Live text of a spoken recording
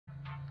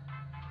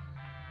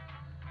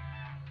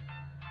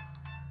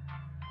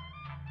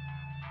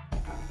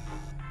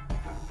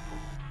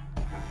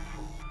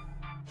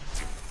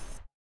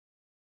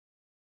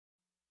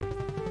The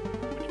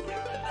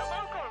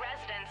local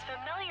residents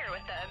familiar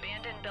with the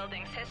abandoned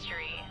building's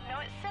history know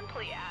it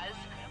simply as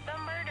the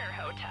Murder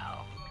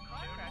Hotel.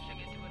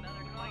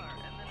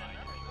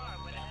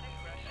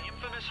 The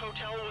infamous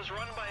hotel was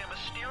run by a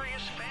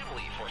mysterious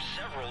family for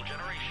several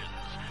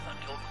generations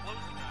until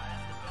closing.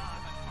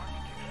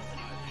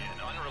 In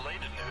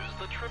unrelated news,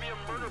 the trivia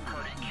murder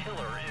party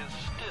killer is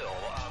still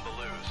on the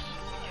loose.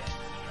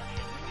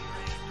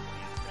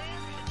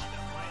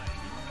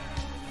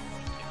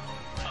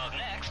 Up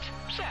next,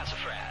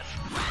 Sassafras.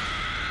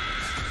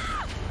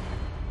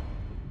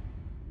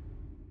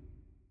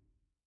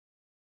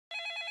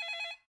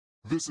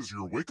 This is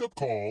your wake-up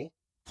call.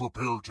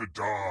 Prepare to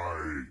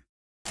die.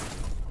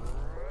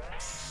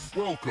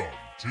 Welcome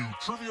to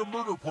Trivia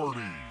Murder Party.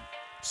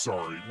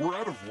 Sorry, we're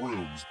out of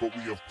rooms, but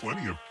we have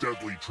plenty of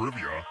deadly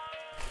trivia.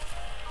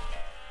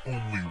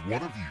 Only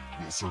one of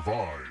you will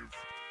survive.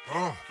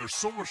 There's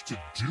so much to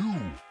do.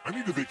 I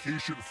need a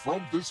vacation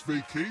from this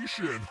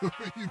vacation.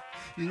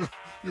 you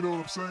know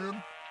what I'm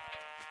saying?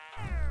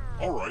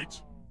 All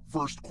right,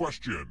 first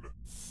question.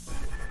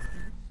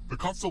 The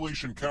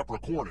constellation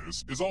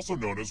Capricornus is also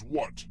known as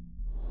what?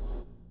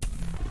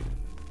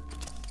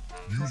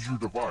 Use your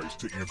device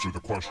to answer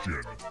the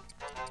question.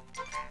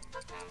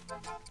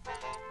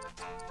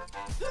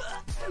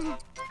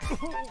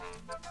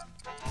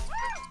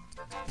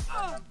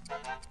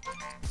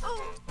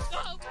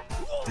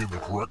 And the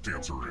correct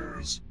answer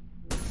is...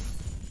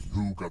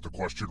 Who got the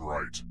question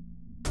right?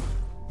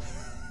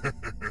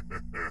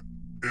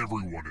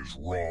 Everyone is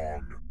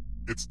wrong.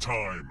 It's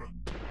time.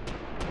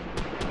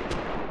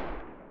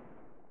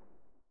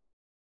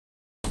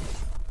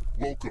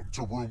 Welcome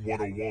to room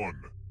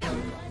 101.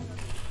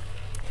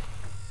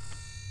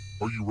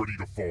 Are you ready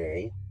to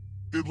fall?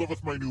 In love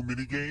with my new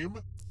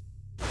minigame?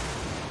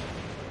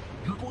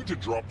 You're going to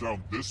drop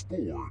down this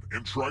board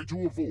and try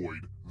to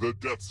avoid the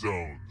death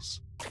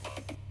zones.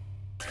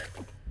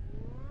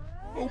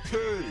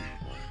 Okay.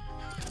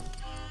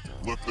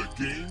 Let the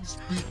games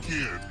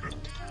begin.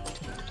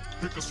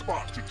 Pick a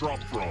spot to drop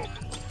from.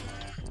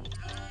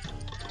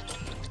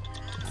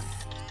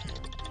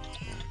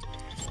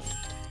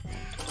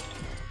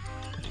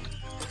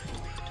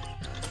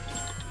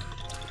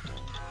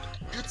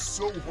 It's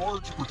so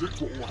hard to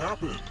predict what will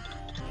happen.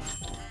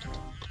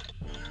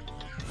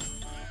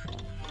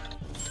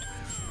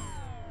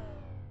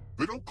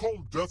 They don't call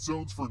them death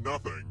zones for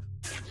nothing.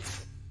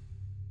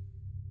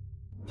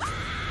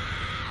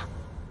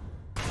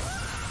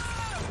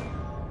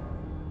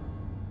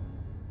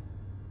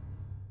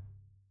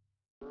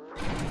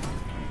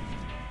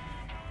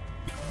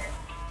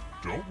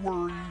 Don't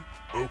worry.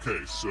 Okay,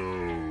 so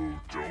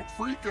don't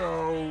freak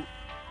out.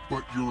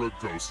 But you're a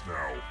ghost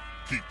now.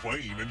 Keep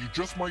playing and you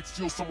just might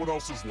steal someone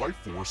else's life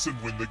force and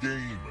win the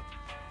game.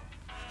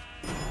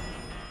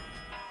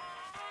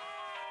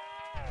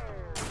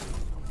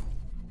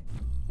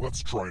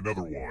 Let's try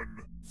another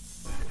one.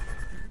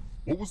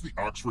 What was the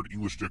Oxford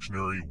English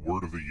Dictionary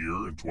word of the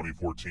year in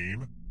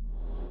 2014?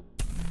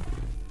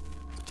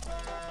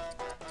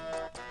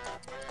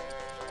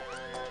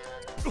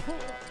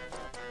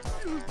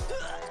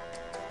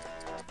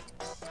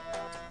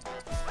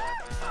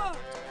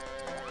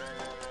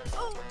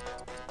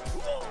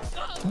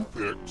 Who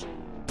picked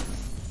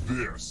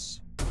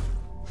this?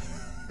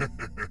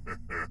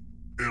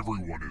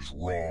 Everyone is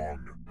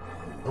wrong.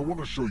 I want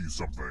to show you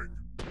something.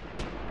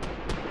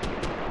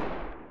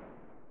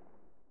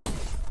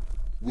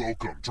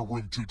 Welcome to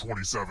room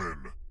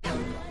 227.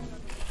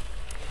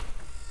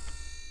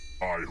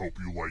 I hope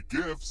you like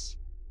gifts.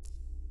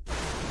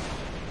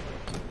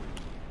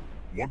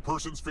 One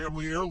person's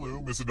family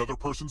heirloom is another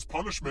person's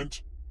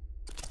punishment.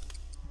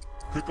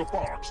 Pick a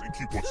box and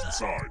keep what's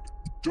inside.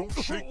 Don't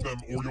shake them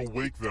or you'll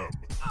wake them.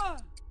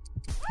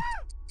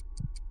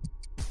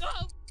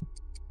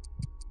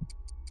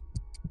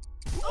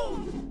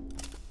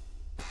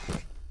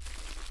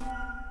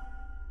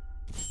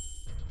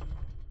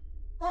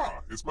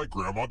 It's my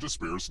Grandma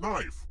Despair's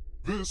knife.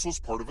 This was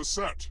part of a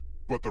set,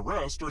 but the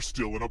rest are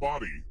still in a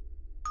body.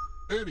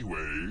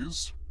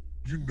 Anyways,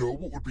 you know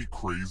what would be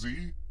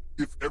crazy?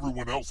 If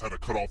everyone else had to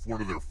cut off one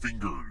of their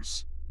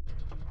fingers.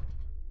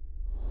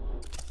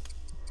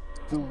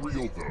 For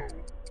real though,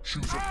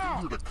 choose a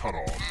finger to cut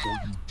off or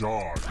you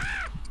die.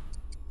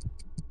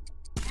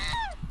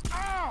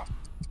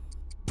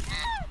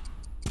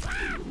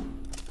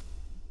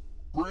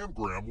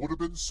 Gram would have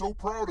been so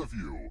proud of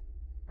you.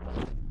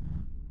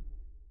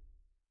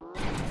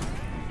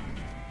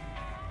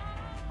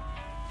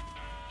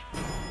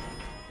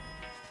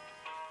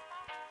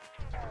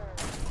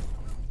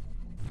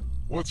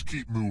 Let's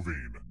keep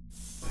moving.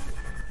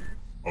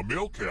 A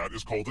male cat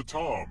is called a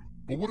tom,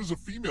 but what is a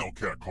female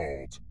cat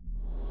called?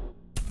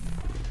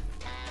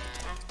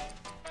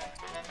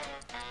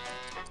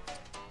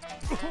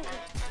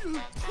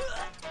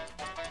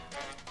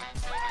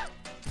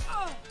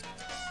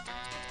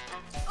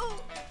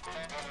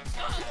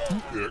 Who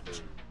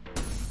picked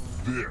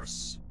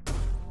this?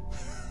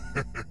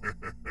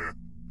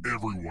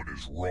 Everyone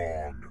is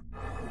wrong.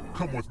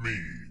 Come with me.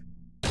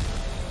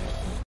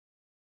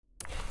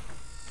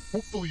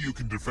 Hopefully you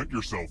can defend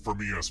yourself from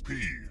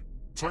ESP.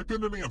 Type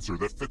in an answer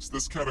that fits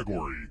this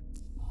category.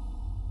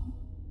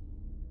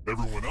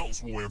 Everyone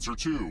else will answer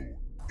too.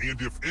 And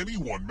if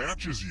anyone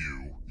matches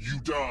you, you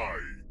die.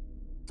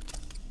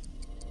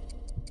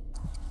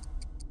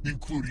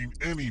 Including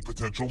any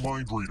potential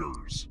mind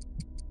readers.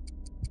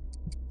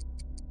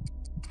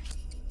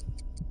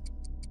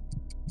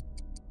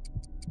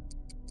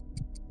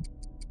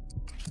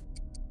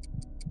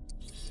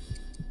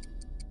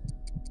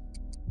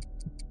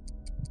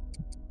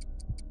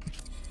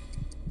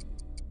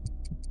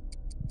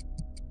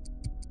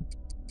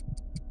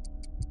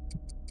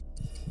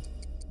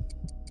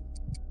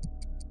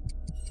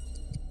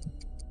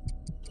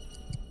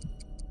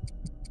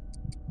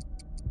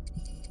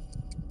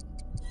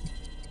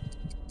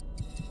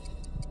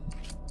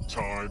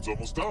 Time's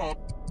almost up.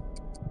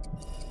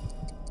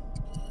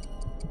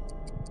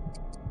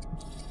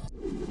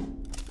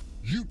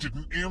 You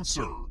didn't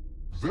answer.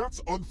 That's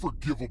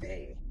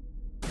unforgivable.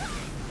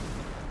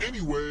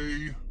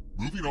 Anyway,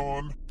 moving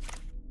on.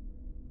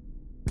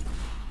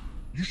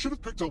 You should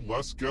have picked a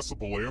less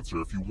guessable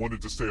answer if you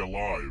wanted to stay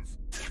alive.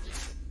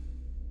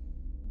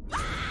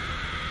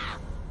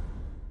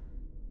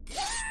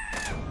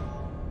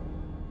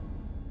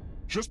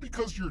 Just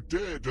because you're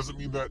dead doesn't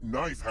mean that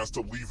knife has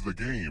to leave the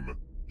game.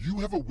 You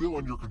have a will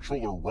on your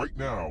controller right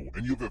now,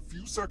 and you have a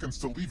few seconds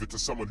to leave it to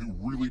someone who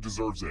really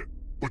deserves it.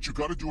 But you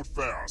gotta do it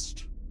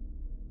fast.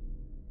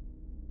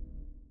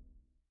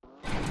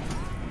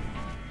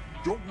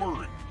 Don't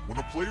worry, when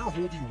a player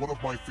holding one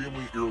of my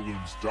family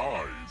heirlooms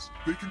dies,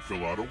 they can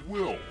fill out a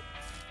will.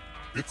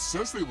 It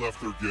says they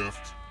left their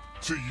gift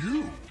to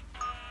you.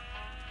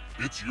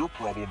 It's your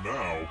problem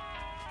now.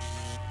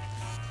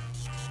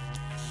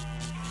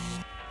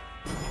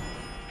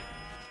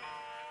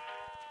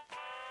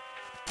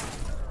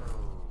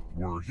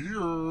 We're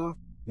here.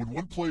 When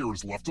one player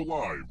is left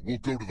alive, we'll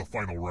go to the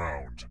final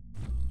round.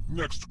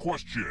 Next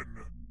question.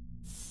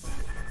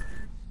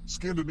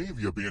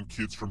 Scandinavia banned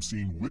kids from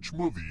seeing which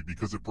movie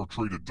because it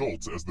portrayed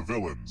adults as the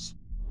villains?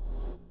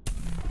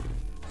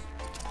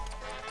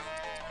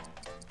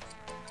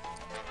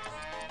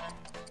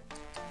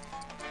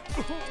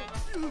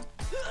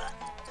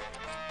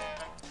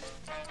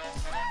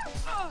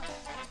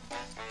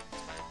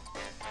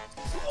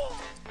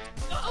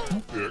 Who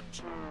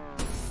picked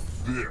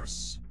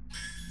this?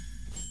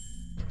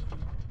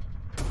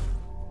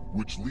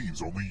 Which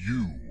leaves only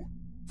you.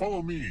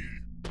 Follow me.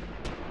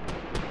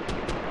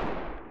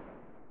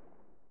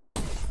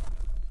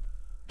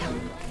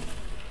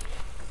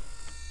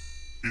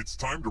 It's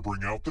time to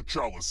bring out the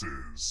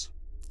chalices.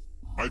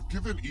 I've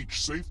given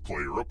each safe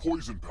player a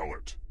poison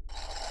pellet.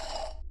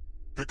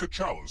 Pick a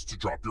chalice to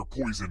drop your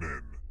poison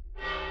in.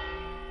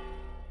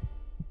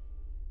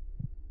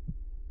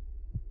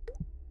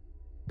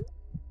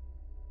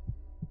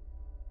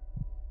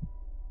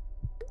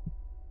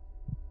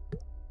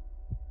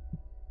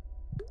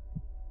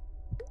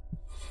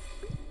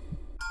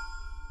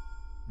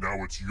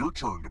 Now it's your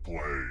turn to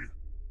play.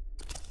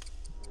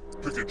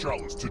 Pick a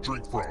chalice to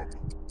drink from.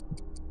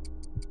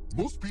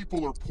 Most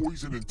people are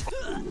poison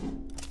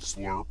intolerant.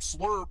 Slurp,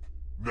 slurp.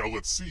 Now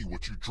let's see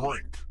what you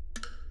drink.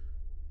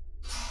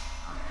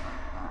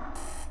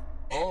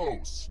 Oh,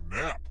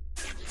 snap.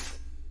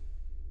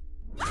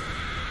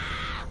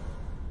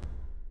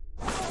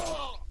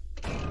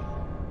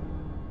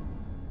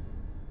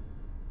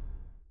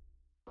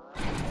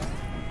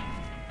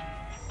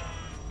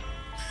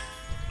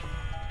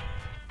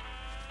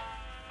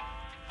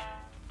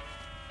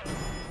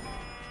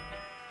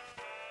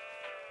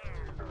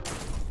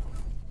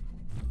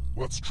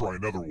 Let's try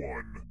another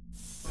one.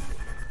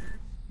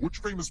 Which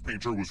famous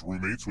painter was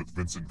roommates with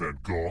Vincent van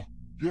Gogh?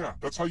 Yeah,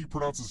 that's how you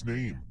pronounce his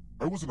name.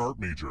 I was an art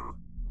major.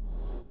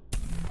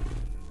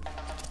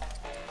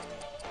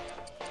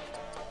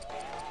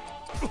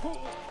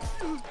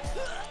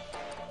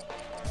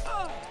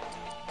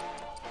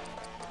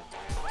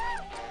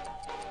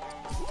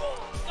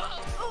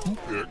 Who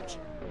picked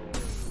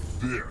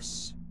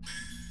this?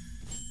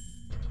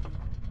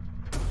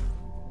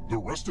 The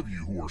rest of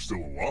you who are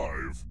still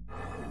alive,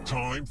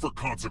 time for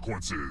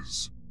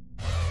consequences.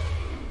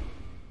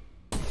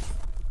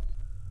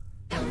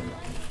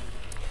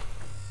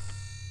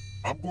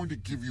 I'm going to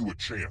give you a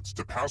chance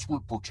to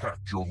password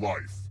protect your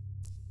life.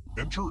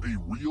 Enter a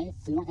real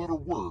 4-letter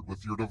word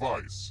with your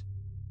device.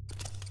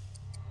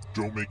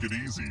 Don't make it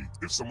easy.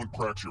 If someone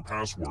cracks your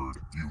password,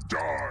 you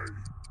die.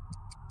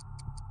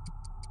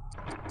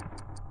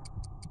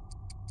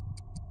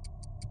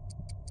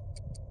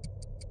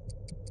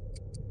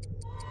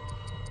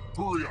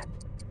 Hurry up.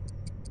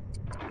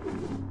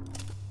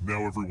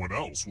 Now everyone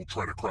else will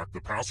try to crack the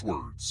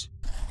passwords.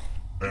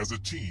 As a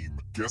team,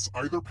 guess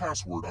either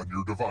password on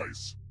your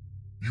device.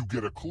 You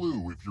get a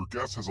clue if your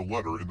guess has a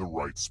letter in the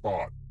right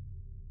spot.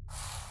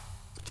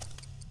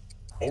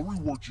 I'll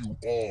reward you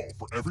all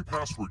for every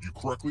password you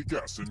correctly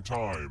guess in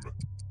time.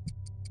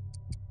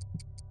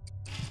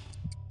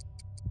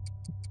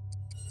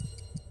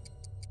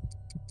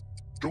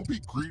 Don't be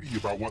greedy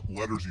about what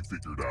letters you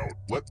figured out.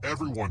 Let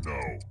everyone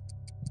know.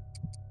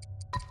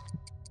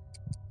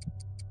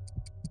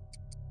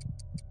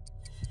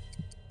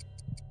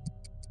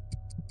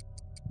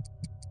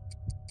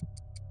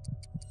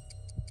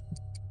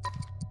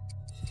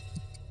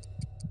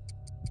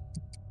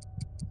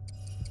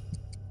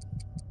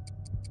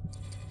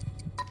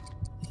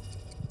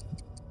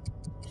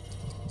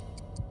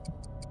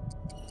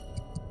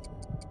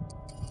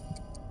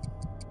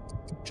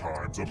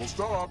 Time's almost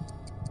up.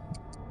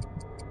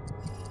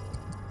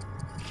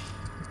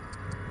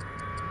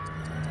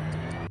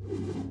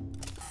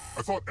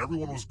 I thought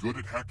everyone was good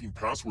at hacking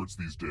passwords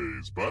these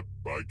days, but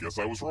I guess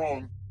I was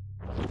wrong.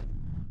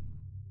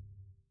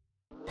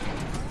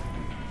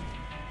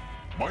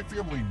 My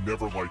family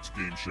never liked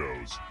game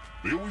shows.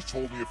 They always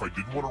told me if I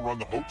didn't want to run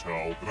the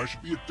hotel, then I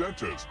should be a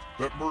dentist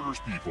that murders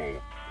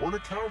people, or an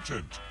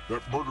accountant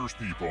that murders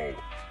people.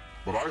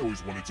 But I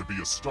always wanted to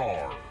be a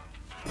star.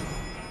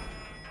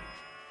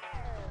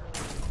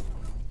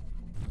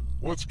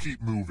 Let's keep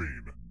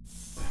moving.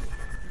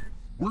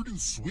 Where do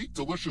sweet,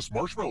 delicious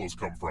marshmallows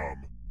come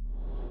from?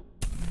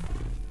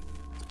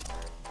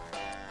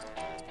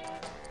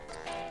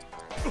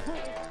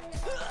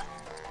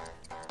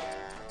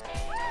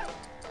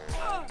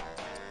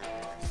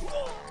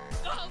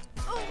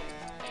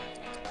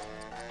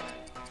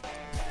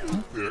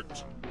 Who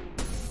picked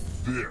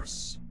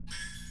this?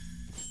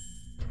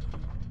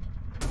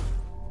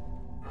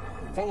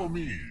 Follow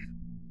me.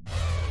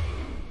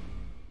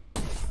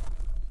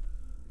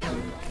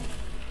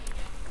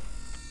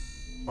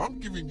 I'm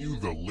giving you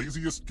the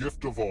laziest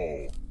gift of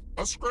all,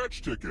 a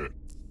scratch ticket.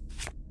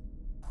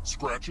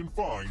 Scratch and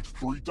find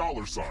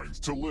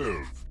 $3 to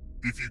live.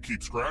 If you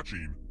keep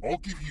scratching, I'll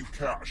give you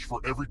cash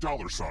for every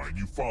 $sign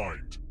you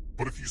find.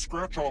 But if you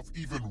scratch off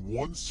even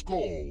one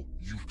skull,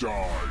 you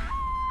die.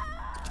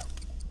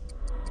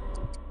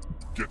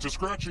 Get to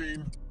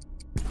scratching.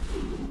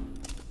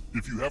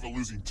 If you have a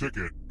losing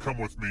ticket, come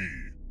with me.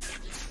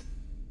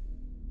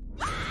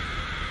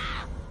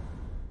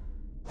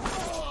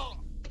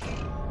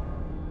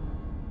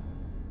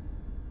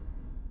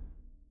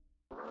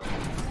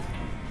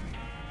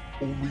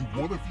 Only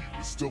one of you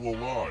is still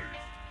alive.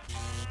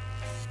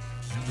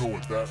 You know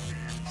what that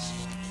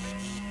means.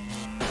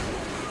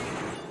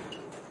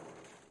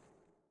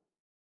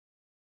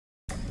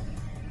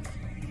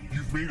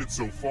 You've made it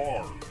so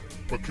far,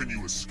 but can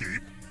you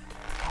escape?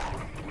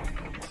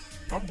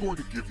 I'm going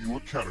to give you a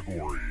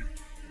category.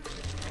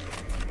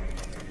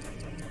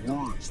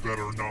 Words that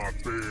are not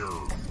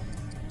there.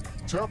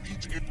 Tap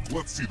each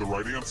let's see the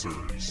right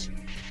answers.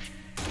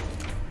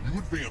 You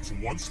advance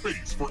one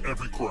space for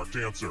every correct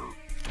answer.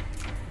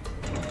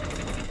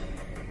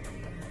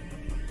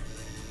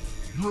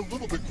 You're a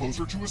little bit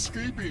closer to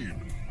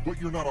escaping,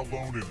 but you're not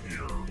alone in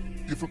here.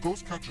 If a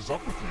ghost catches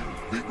up with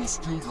you, they will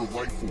steal your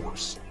life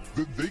force.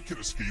 Then they can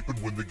escape and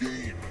win the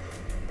game.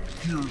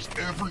 Here's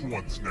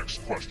everyone's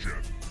next question.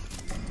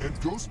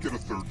 And ghosts get a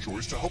third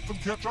choice to help them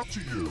catch up to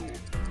you.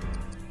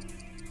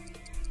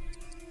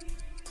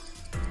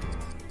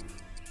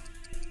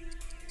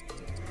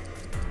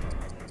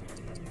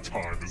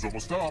 Time is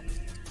almost up.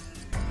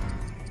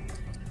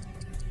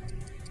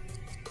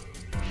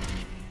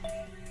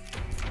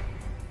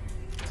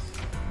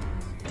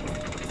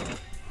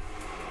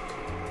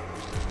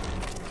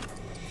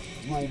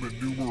 Roman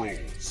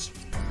numerals.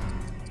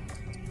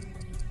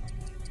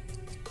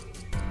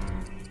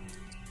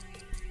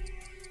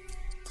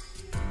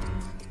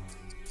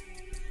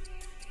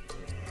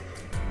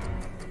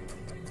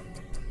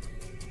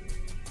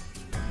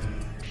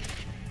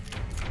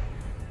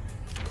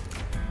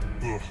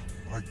 Ugh,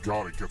 I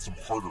gotta get some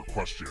harder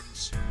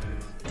questions.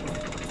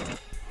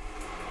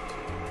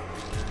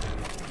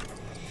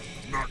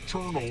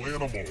 Nocturnal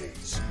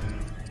animals.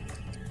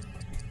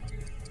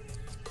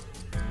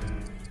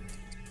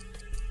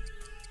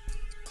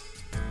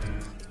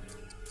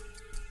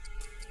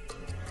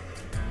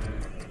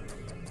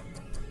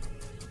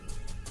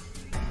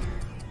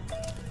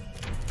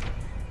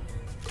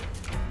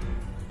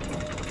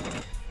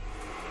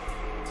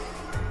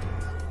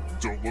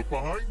 Don't look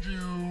behind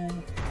you!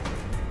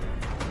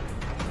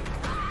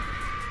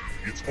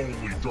 It's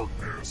only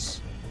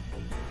darkness.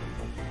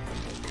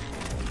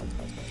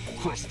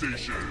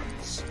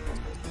 Crustaceans.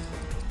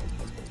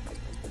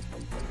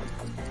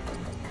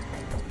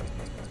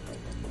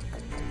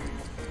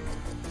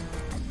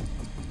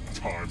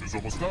 Time is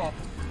almost up.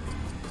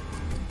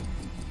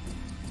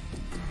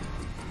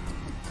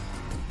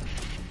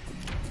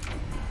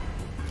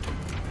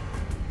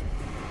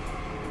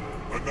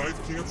 A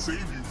knife can't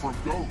save you from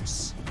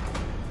ghosts.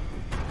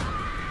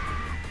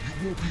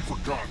 You won't be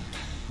forgotten,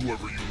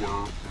 whoever you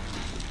were.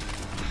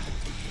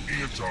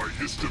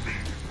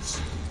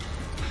 Antihistamines.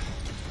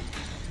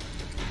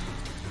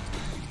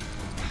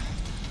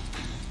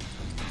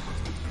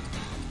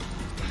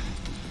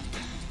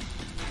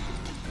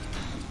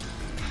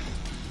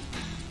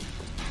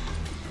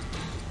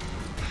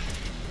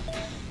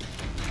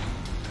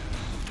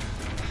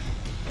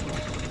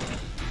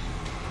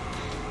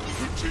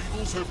 The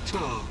tables have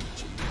turned.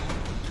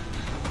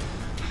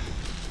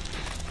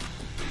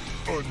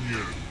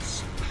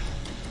 onions.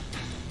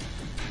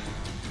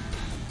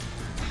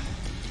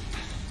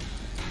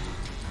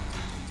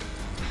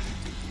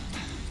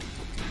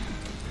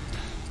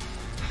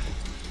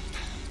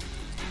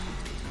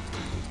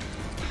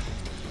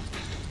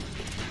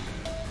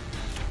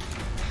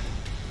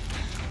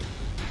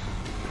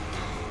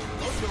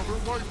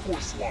 Another life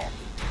force swap.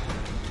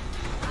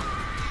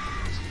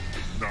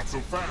 Not so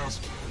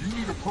fast. You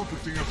need a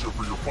perfect answer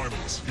for your final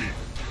escape.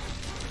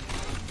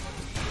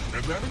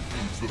 And that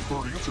includes the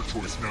third answer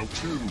choice now,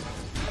 too.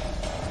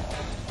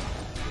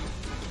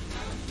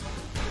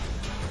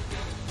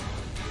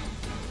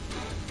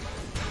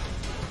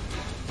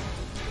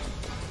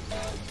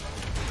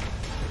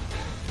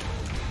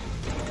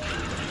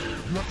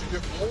 You have to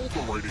get all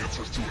the right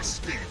answers to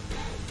escape.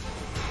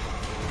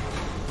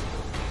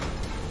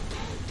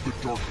 The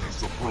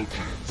darkness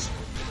approaches.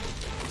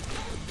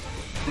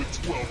 The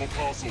 12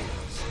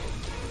 Apostles.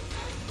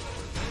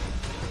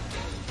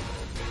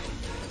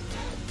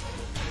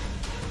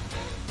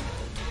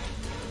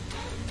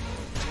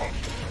 Tough.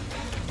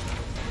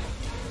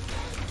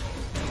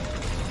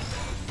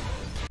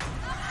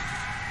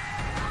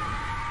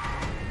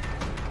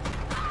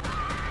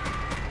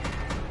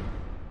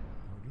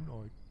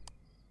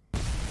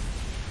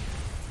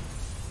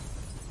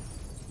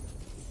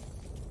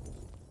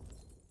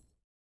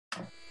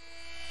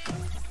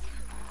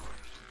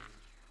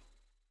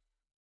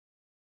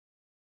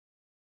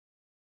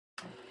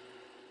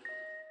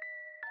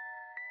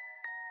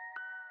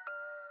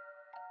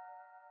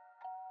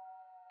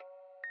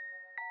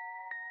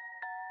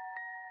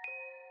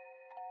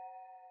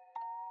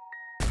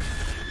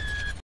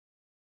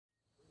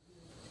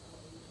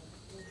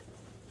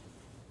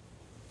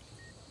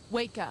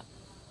 Wake up.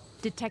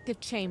 Detective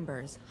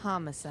Chambers,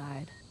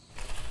 homicide.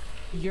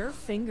 Your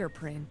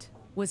fingerprint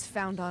was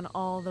found on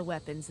all the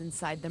weapons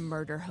inside the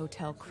murder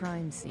hotel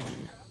crime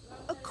scene.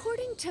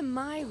 According to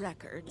my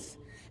records,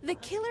 the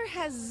killer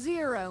has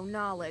zero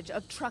knowledge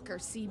of trucker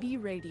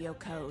CB radio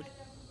code.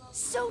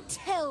 So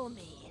tell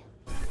me,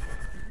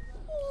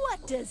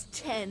 what does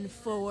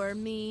 10-4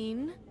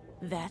 mean?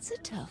 That's a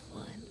tough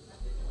one.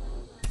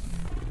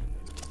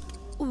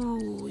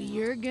 Ooh,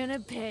 you're gonna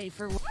pay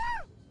for what?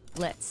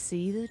 Let's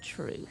see the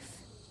truth.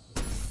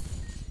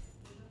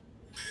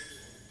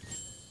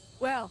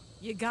 Well,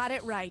 you got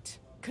it right.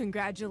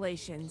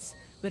 Congratulations.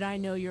 But I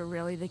know you're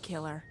really the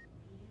killer.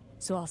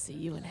 So I'll see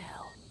you in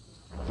hell.